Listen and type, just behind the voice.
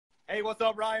Hey, what's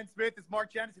up, Ryan Smith? It's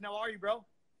Mark Jennison. How are you, bro?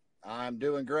 I'm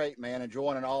doing great, man.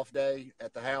 Enjoying an off day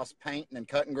at the house, painting and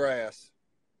cutting grass.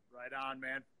 Right on,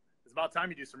 man. It's about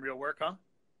time you do some real work, huh?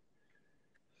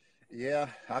 Yeah,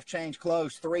 I've changed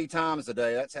clothes 3 times a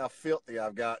day. That's how filthy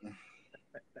I've gotten.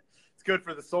 It's good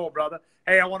for the soul, brother.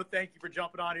 Hey, I want to thank you for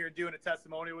jumping on here and doing a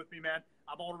testimonial with me, man.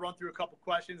 I'm going to run through a couple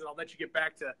questions, and I'll let you get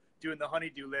back to doing the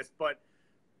honeydew list. But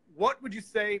what would you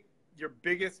say your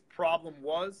biggest problem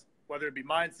was, whether it be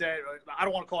mindset, or, I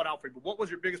don't want to call it out for you, but what was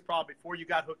your biggest problem before you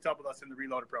got hooked up with us in the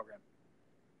Reloaded program?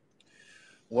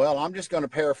 Well, I'm just going to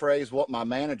paraphrase what my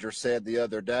manager said the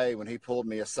other day when he pulled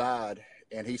me aside.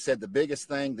 And he said the biggest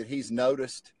thing that he's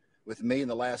noticed with me in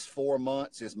the last 4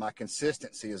 months is my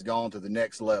consistency has gone to the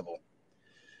next level.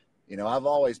 You know, I've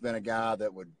always been a guy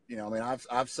that would,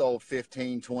 I've sold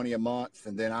 15, 20 a month,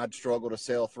 and then I'd struggle to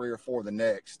sell 3 or 4 the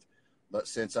next. But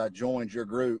since I joined your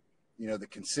group, the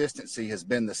consistency has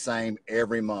been the same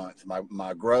every month.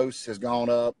 My gross has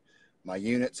gone up. My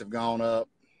units have gone up.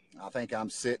 I think I'm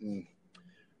sitting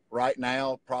right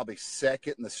now probably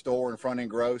second in the store in front end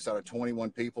gross out of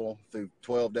 21 people through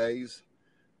 12 days.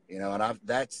 And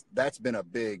that's been a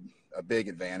big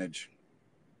advantage.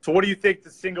 So what do you think the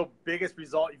single biggest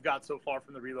result you've got so far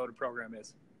from the Reloaded program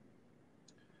is?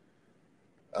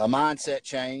 A mindset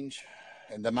change,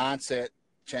 and the mindset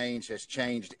change has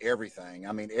changed everything.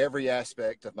 I mean, every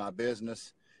aspect of my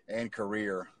business and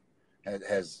career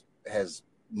has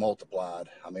multiplied.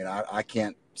 I mean, I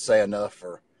can't say enough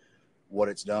for what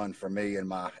it's done for me and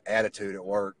my attitude at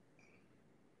work.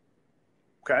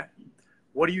 Okay.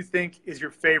 What do you think is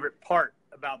your favorite part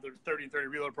about the 30 and 30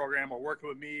 Reload program, or working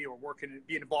with me, or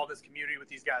being involved in this community with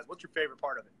these guys? What's your favorite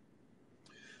part of it?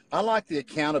 I like the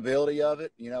accountability of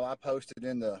it. I posted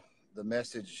in the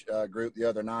message group the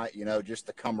other night, just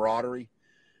the camaraderie,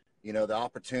 the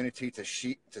opportunity to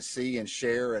see and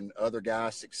share in other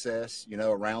guys' success,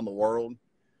 around the world.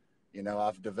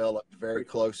 I've developed very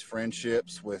close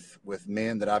friendships with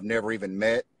men that I've never even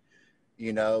met,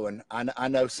 and I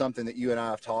know something that you and I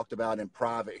have talked about in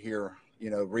private here,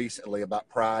 recently, about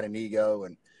pride and ego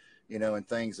and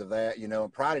things of that.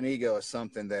 And pride and ego is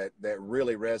something that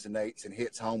really resonates and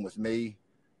hits home with me,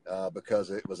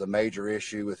 because it was a major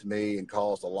issue with me and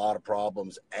caused a lot of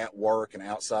problems at work and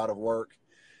outside of work.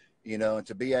 And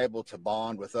to be able to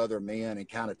bond with other men and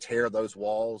kind of tear those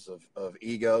walls of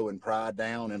ego and pride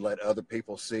down and let other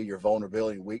people see your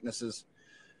vulnerability and weaknesses,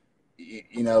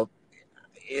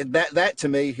 that to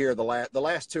me here, the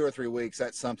last 2 or 3 weeks,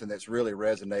 that's something that's really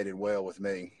resonated well with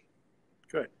me.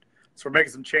 Good. So we're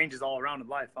making some changes all around in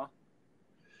life, huh?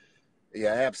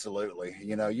 Yeah, absolutely.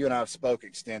 You and I have spoke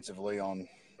extensively on,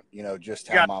 just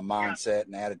how my mindset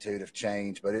and attitude have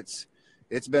changed, but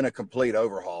it's been a complete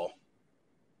overhaul.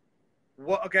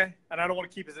 Well, okay, and I don't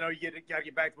want to keep this. I know you got to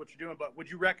get back to what you're doing, but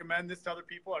would you recommend this to other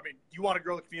people? I mean, you want to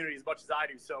grow the community as much as I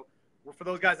do. So, for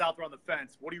those guys out there on the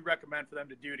fence, what do you recommend for them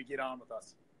to do to get on with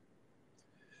us?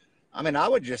 I mean, I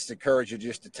would just encourage you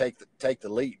just to take the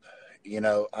leap.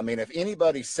 I mean, if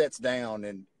anybody sits down,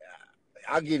 and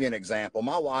I'll give you an example.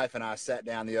 My wife and I sat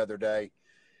down the other day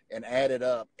and added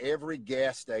up every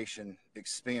gas station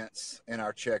expense in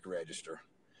our check register.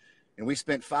 And we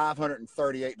spent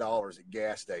 $538 at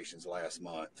gas stations last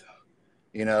month.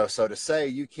 So to say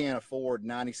you can't afford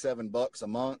 $97 a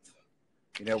month,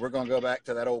 we're going to go back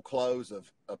to that old close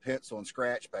of a pencil and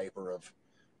scratch paper of,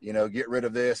 get rid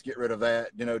of this, get rid of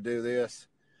that, do this.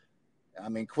 I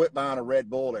mean, quit buying a Red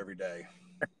Bull every day.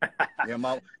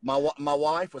 My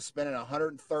wife was spending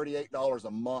 $138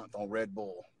 a month on Red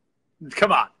Bull.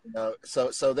 Come on.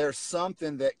 So there's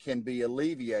something that can be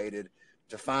alleviated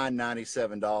to find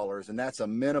 $97, and that's a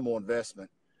minimal investment,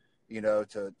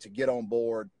 to get on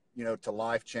board, to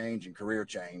life change and career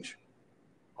change.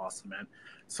 Awesome, man.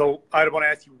 So I want to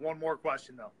ask you one more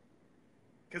question, though,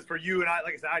 because for you and I,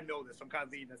 like I said, I know this, so I'm kind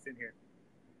of leading us in here.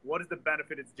 What is the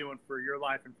benefit it's doing for your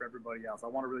life and for everybody else? I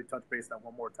want to really touch base on that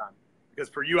one more time, because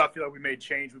for you, I feel like we made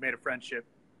change, we made a friendship.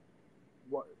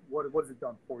 What has it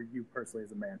done for you personally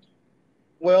as a man?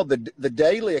 Well, the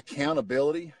daily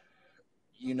accountability.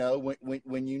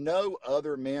 When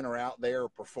other men are out there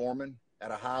performing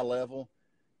at a high level,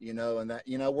 and that,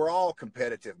 we're all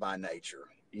competitive by nature,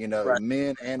 right.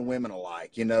 Men and women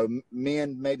alike,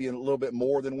 men maybe a little bit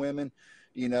more than women,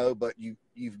 but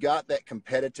you've got that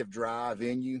competitive drive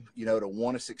in you, to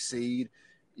want to succeed,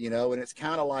 and it's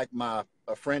kind of like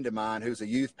a friend of mine who's a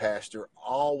youth pastor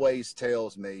always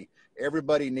tells me,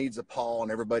 everybody needs a Paul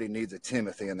and everybody needs a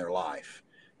Timothy in their life.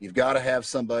 You've got to have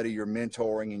somebody you're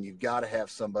mentoring, and you've got to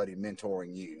have somebody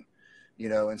mentoring you,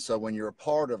 and so when you're a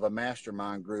part of a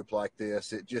mastermind group like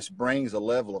this, it just brings a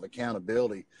level of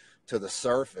accountability to the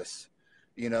surface,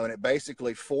 and it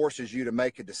basically forces you to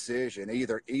make a decision.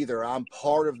 Either I'm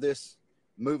part of this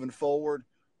moving forward,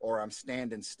 or I'm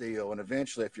standing still. And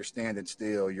eventually, if you're standing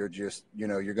still, you're just,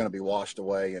 you're going to be washed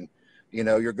away. And,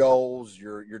 your goals,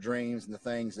 your dreams, and the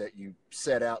things that you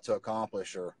set out to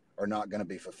accomplish are not going to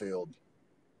be fulfilled.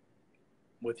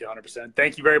 With you 100%.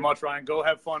 Thank you very much, Ryan. Go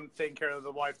have fun taking care of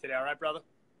the wife today. All right, brother?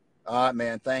 All right,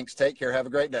 man. Thanks. Take care. Have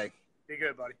a great day. Be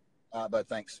good, buddy. Bud.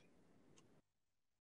 Thanks.